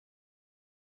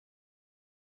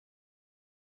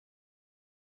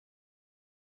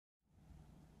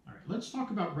let's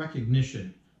talk about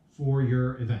recognition for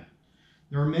your event.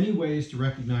 There are many ways to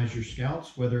recognize your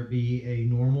scouts, whether it be a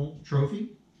normal trophy,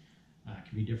 it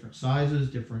can be different sizes,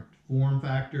 different form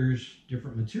factors,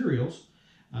 different materials,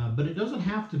 but it doesn't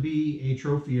have to be a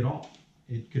trophy at all.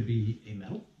 It could be a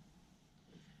medal,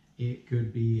 it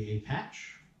could be a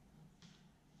patch,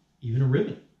 even a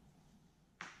ribbon,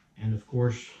 and of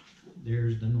course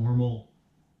there's the normal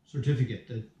certificate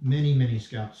that many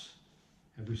scouts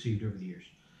have received over the years.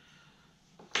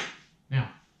 Now,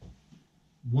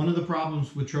 one of the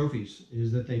problems with trophies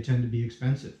is that they tend to be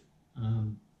expensive.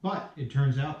 But it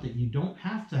turns out that you don't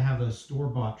have to have a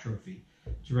store-bought trophy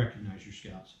to recognize your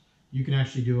scouts. You can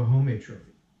actually do a homemade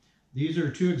trophy. These are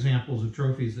two examples of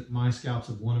trophies that my scouts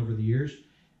have won over the years.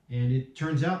 And it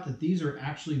turns out that these are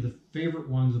actually the favorite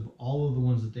ones of all of the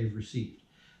ones that they've received.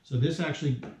 So this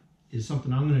actually is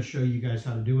something I'm going to show you guys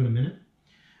how to do in a minute.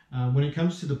 When it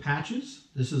comes to the patches,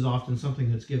 this is often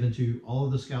something that's given to all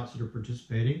of the scouts that are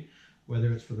participating,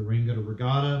 whether it's for the Ringgold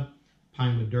Regatta,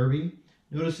 Pinewood Derby.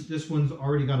 Notice that this one's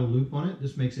already got a loop on it.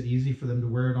 This makes it easy for them to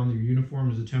wear it on their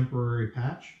uniform as a temporary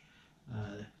patch.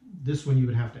 This one you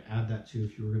would have to add that to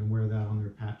if you were going to wear that on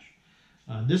their patch.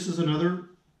 This is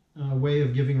another way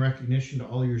of giving recognition to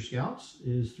all your scouts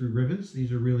is through ribbons.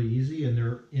 These are really easy and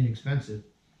they're inexpensive.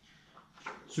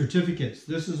 Certificates.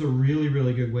 This is a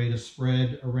really good way to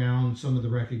spread around some of the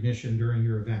recognition during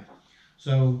your event.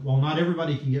 So while not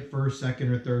everybody can get first, second,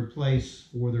 or third place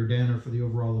for their den or for the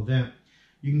overall event,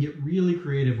 you can get really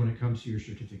creative when it comes to your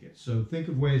certificates. So think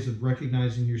of ways of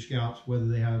recognizing your scouts, whether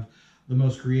they have the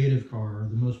most creative car or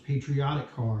the most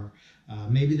patriotic car.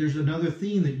 Maybe there's another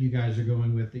theme that you guys are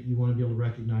going with that you want to be able to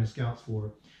recognize scouts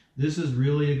for. This is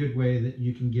really a good way that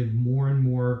you can give more and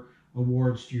more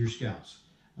awards to your scouts.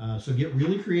 So get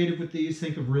really creative with these.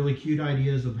 Think of really cute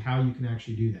ideas of how you can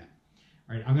actually do that.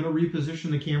 All right, I'm going to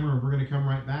reposition the camera and we're going to come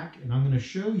right back and I'm going to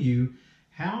show you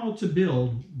how to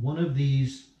build one of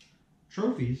these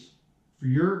trophies for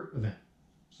your event.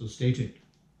 So stay tuned.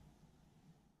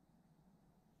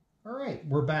 All right,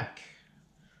 we're back.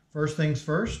 First things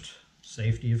first,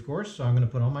 safety, of course. So I'm going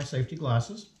to put on my safety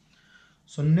glasses.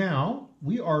 So now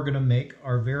we are going to make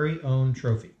our very own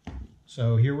trophy.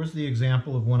 So here was the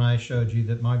example of one I showed you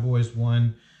that my boys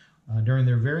won during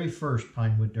their very first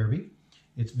Pinewood Derby.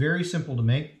 It's very simple to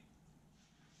make.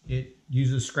 It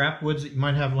uses scrap woods that you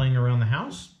might have laying around the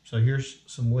house. So here's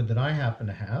some wood that I happen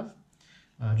to have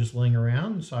just laying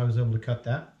around. So I was able to cut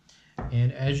that.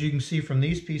 And as you can see from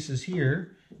these pieces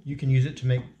here, you can use it to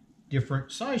make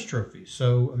different size trophies.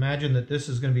 So imagine that this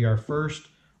is going to be our first,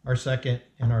 our second,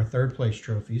 and our third place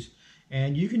trophies.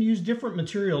 And you can use different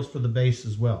materials for the base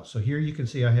as well. So here you can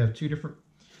see I have two different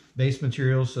base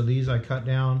materials. So these I cut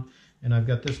down, and I've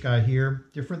got this guy here.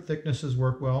 Different thicknesses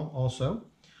work well also.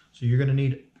 So you're going to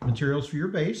need materials for your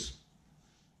base.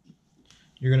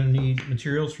 You're going to need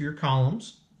materials for your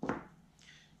columns.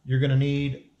 You're going to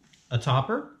need a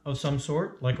topper of some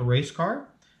sort, like a race car.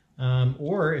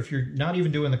 Or if you're not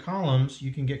even doing the columns,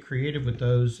 you can get creative with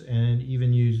those and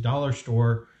even use dollar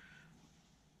store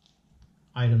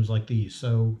items like these.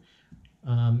 So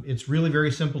it's really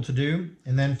very simple to do.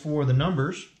 And then for the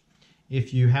numbers,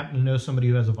 if you happen to know somebody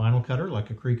who has a vinyl cutter, like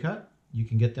a Pre-Cut, you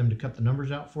can get them to cut the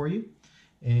numbers out for you.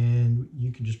 And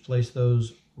you can just place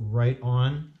those right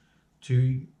on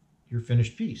to your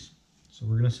finished piece. So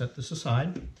we're going to set this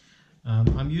aside.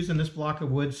 I'm using this block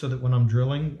of wood so that when I'm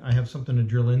drilling, I have something to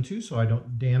drill into so I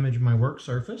don't damage my work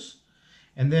surface.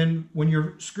 And then when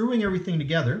you're screwing everything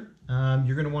together,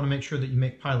 you're going to want to make sure that you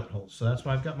make pilot holes. So that's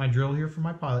why I've got my drill here for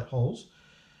my pilot holes.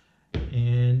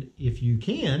 And if you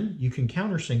can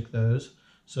countersink those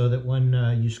so that when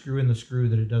you screw in the screw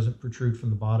that it doesn't protrude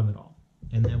from the bottom at all.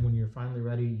 And then when you're finally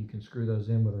ready, you can screw those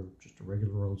in with just a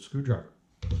regular old screwdriver.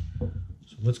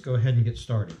 So let's go ahead and get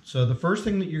started. So the first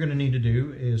thing that you're going to need to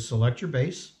do is select your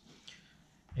base.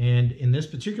 And in this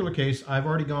particular case, I've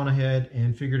already gone ahead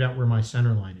and figured out where my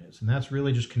center line is. And that's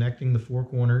really just connecting the four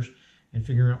corners and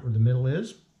figuring out where the middle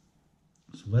is.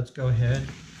 So let's go ahead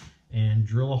and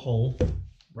drill a hole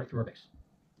right through our base.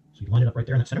 So you line it up right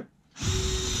there in that center.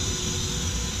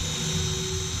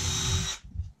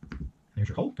 There's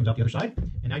your hole, comes out the other side.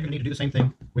 And now you're going to need to do the same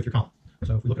thing with your column.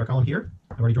 So if we look at our column here,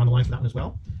 I've already drawn the lines for that one as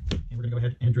well. And we're going to go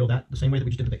ahead and drill that the same way that we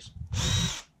just did the base.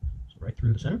 So right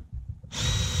through the center.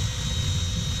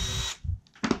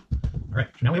 All right,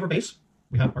 so now we have our base.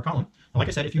 We have our column. Now, like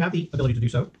I said, if you have the ability to do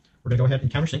so, we're going to go ahead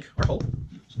and countersink our hole. So I'm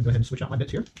going to go ahead and switch out my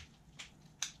bits here.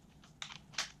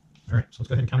 All right, so let's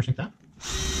go ahead and countersink that.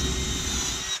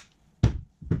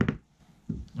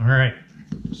 All right,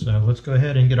 so let's go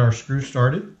ahead and get our screw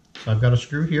started. So I've got a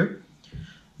screw here.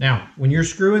 Now, when you're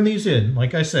screwing these in,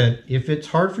 like I said, if it's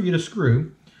hard for you to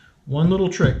screw, one little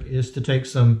trick is to take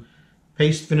some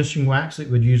paste finishing wax that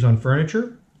you would use on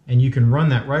furniture, and you can run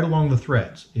that right along the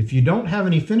threads. If you don't have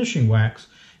any finishing wax,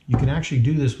 you can actually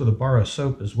do this with a bar of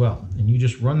soap as well. And you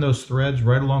just run those threads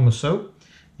right along the soap,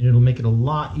 and it'll make it a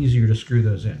lot easier to screw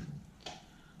those in.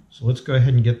 So let's go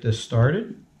ahead and get this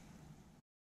started.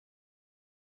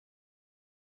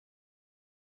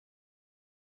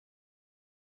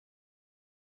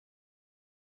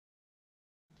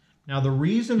 Now, the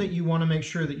reason that you want to make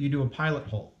sure that you do a pilot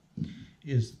hole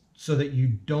is so that you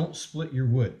don't split your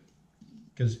wood.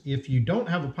 Because if you don't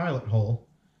have a pilot hole,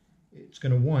 it's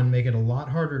going to, one, make it a lot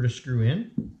harder to screw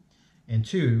in, and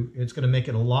two, it's going to make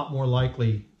it a lot more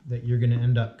likely that you're going to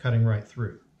end up cutting right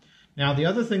through. Now, the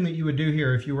other thing that you would do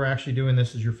here, if you were actually doing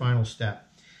this as your final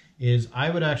step, is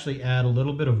I would actually add a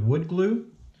little bit of wood glue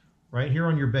right here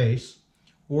on your base.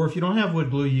 Or if you don't have wood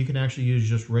glue, you can actually use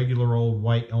just regular old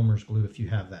white Elmer's glue if you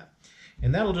have that.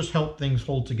 And that'll just help things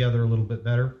hold together a little bit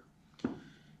better.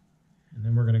 And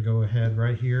then we're going to go ahead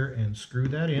right here and screw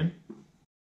that in.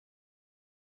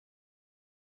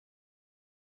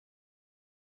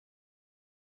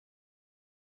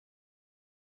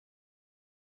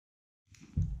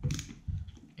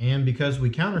 And because we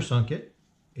countersunk it,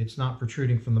 it's not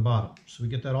protruding from the bottom. So we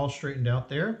get that all straightened out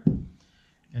there.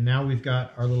 And now we've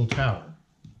got our little tower.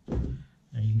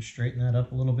 Now you can straighten that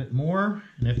up a little bit more.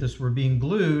 And if this were being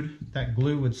glued, that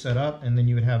glue would set up and then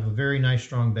you would have a very nice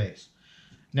strong base.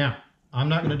 Now, I'm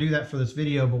not going to do that for this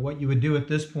video, but what you would do at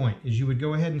this point is you would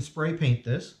go ahead and spray paint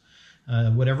this.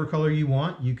 Whatever color you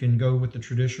want. You can go with the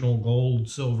traditional gold,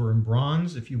 silver, and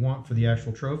bronze if you want for the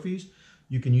actual trophies.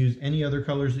 You can use any other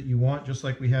colors that you want, just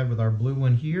like we had with our blue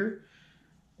one here,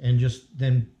 and just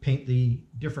then paint the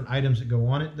different items that go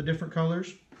on it, the different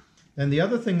colors. Then the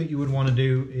other thing that you would want to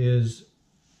do is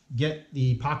get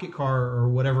the pocket car or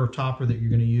whatever topper that you're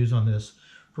going to use on this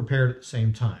prepared at the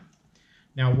same time.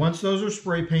 Now, once those are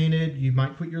spray painted, you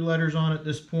might put your letters on at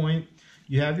this point.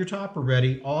 You have your topper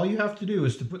ready. All you have to do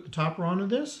is to put the topper onto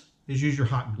this is use your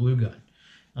hot glue gun.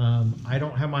 I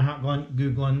don't have my hot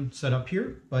glue gun set up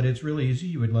here, but it's really easy.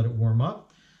 You would let it warm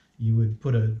up. You would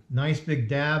put a nice big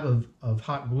dab of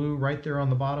hot glue right there on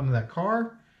the bottom of that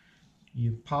car.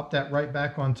 You pop that right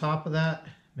back on top of that,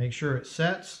 make sure it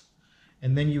sets,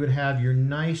 and then you would have your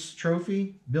nice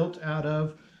trophy built out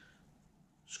of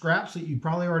scraps that you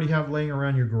probably already have laying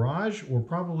around your garage, or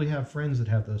probably have friends that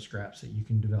have those scraps that you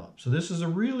can develop. So this is a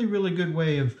really, really good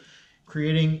way of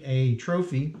creating a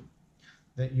trophy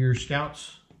that your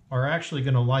scouts are actually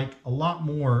going to like a lot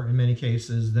more in many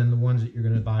cases than the ones that you're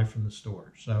going to buy from the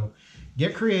store. So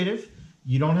get creative.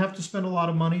 You don't have to spend a lot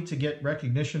of money to get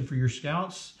recognition for your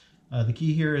scouts. The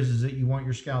key here is that you want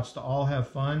your scouts to all have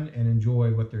fun and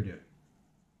enjoy what they're doing.